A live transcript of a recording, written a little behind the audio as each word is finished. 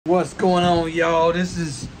What's going on, y'all?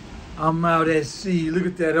 I'm out at sea. Look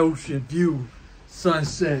at that ocean view.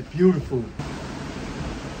 Sunset, beautiful.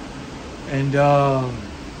 And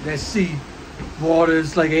that sea water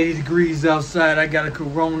is like 80 degrees outside. I got a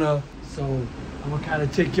Corona, so I'm gonna kind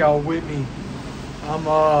of take y'all with me.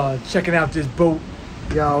 I'm checking out this boat.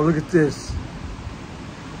 Y'all, look at this.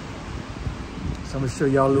 So I'm gonna show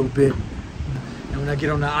y'all a little bit. And when I get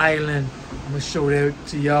on the island, I'm gonna show that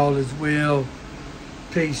to y'all as well.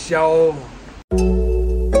 Peace, y'all.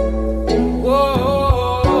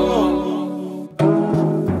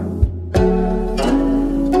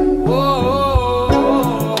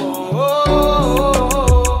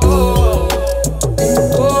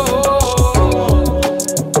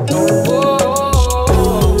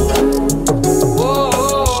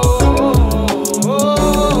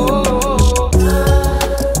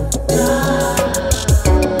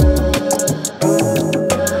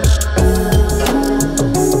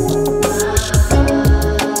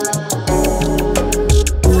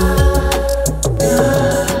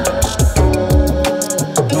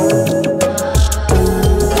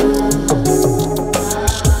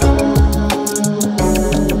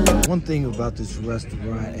 About this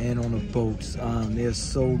restaurant and on the boats, they're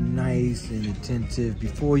so nice and attentive.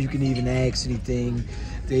 Before you can even ask anything,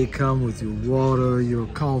 they come with your water, your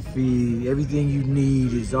coffee, everything you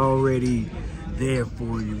need is already there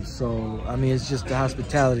for you. So I mean, it's just, the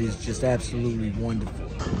hospitality is just absolutely wonderful.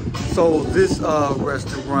 So this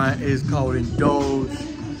restaurant is called Indulge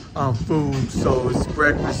Food. So it's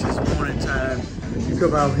breakfast, it's morning time. You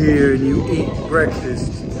come out here and you eat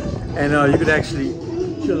breakfast, and you could actually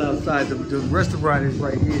chill outside. The restaurant is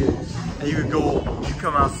right here, and you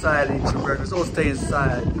come outside and eat your breakfast or stay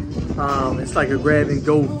inside. It's like a grab and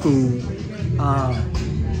go food,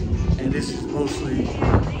 and this is mostly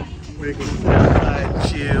where you can sit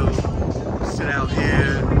outside, chill, sit out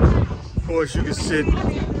here. Of course, you can sit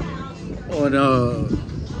on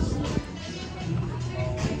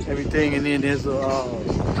everything, and then there's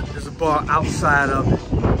a bar outside of it,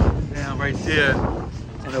 down right there,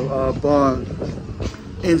 and a bar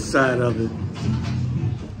inside of it.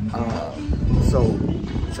 So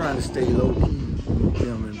trying to stay low key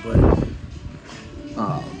filming, but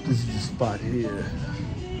this is the spot here.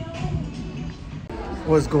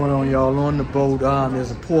 What's going on, y'all? On the boat,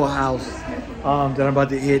 there's a poorhouse that I'm about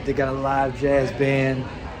to hit. They got a live jazz band.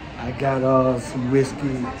 I got some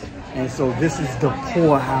whiskey, and so this is the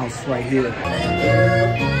poorhouse right here.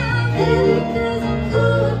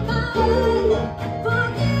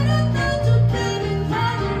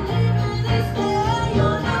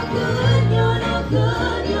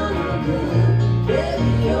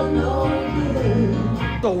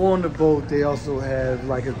 So on the boat, they also have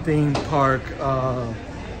like a theme park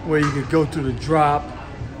where you could go to the drop.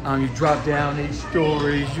 You drop down 8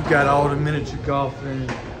 stories. You got all the miniature golfing.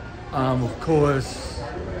 Of course,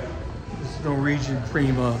 this Norwegian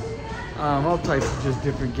Prima. All types of just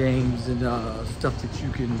different games and stuff that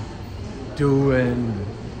you can do, and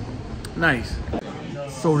nice.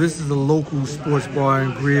 So this is a local sports bar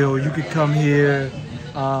and grill. You could come here,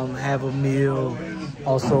 have a meal,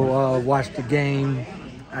 also watch the game.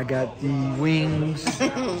 I got the wings.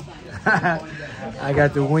 I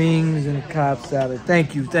got the wings and the Cobb salad.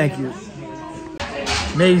 Thank you, thank you.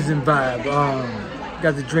 Amazing vibe.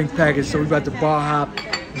 Got the drink package, so we got the bar hop.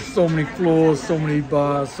 There's so many floors, so many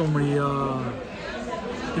bars, so many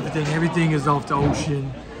different things. Everything is off the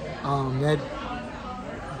ocean. That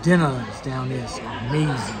dinner is down there. It's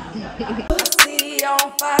amazing. City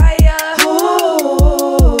on fire.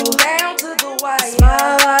 Ooh. Down to the wire.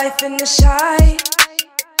 My life in the shy.